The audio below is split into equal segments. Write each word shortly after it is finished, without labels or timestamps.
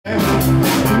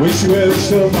Wish you were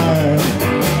still mine.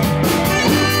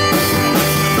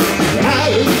 I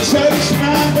would touch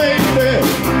my baby,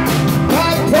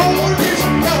 my pony's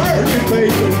garden,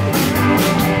 baby.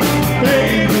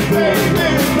 Baby, baby,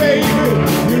 baby,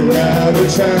 you're out of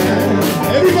time.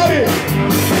 Everybody!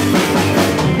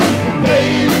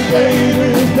 Baby, baby,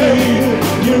 baby,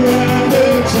 you're out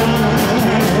of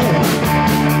time.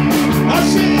 I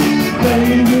said,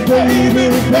 baby, baby,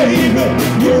 baby,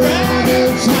 you're out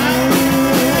of time.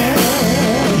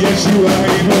 Yes, you are,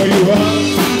 you know you are.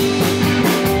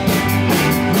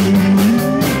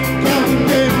 Come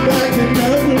get back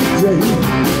another day.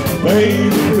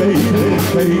 Baby, baby,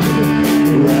 baby,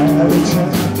 you're out of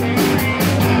time.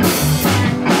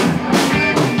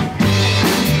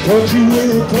 Thought you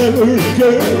were a clever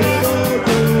girl,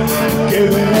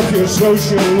 giving up your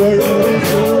social world.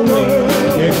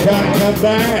 You can't come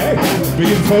back,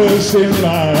 being first in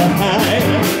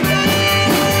line.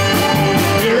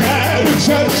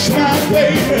 Touch my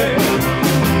baby,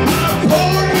 my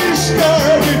pony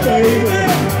started, baby.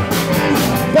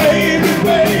 Baby,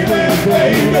 baby,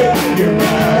 baby, you're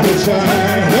out of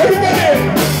time. Everybody!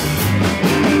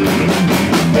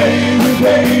 Baby,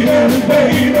 baby,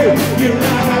 baby, you're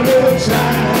out of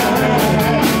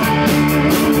time.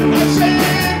 I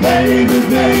said, baby,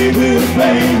 baby,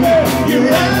 baby,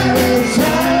 you're out of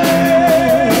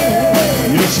time.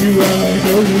 Yes, you are, I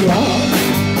know you are.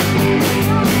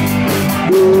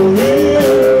 Oh,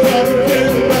 yeah, gotta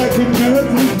get back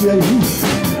another day.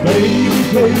 Baby,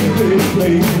 baby,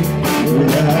 baby,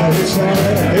 we're out of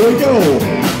time. Here we go.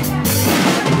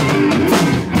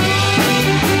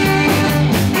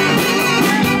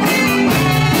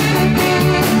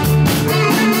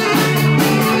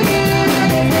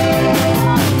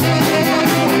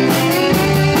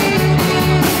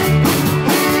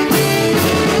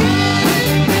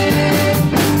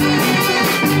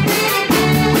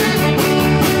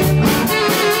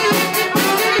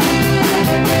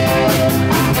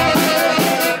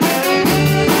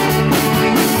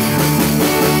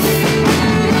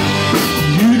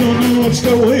 What's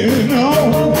going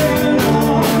on?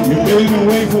 You've been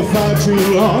away for far too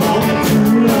long.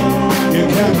 You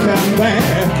can't come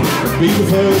back, be the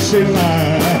first in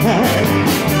line.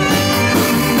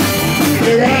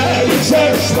 You're out to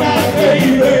touch my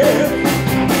baby,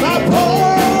 my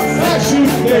poor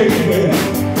fashioned baby.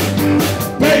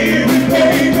 Baby,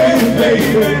 baby,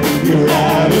 baby, you're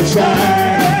out of time.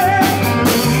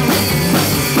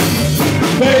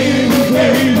 Baby,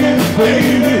 baby,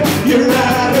 baby, you're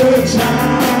out of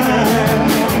time.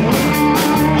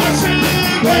 I said,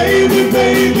 baby,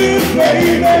 baby,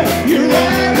 baby, you're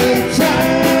out of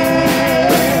time.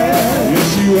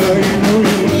 Yes, you are, you know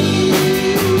you are.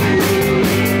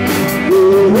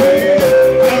 Oh,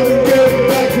 well, I will get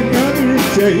back another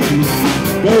day.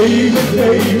 Baby,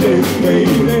 baby,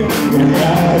 baby, you're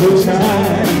out of time.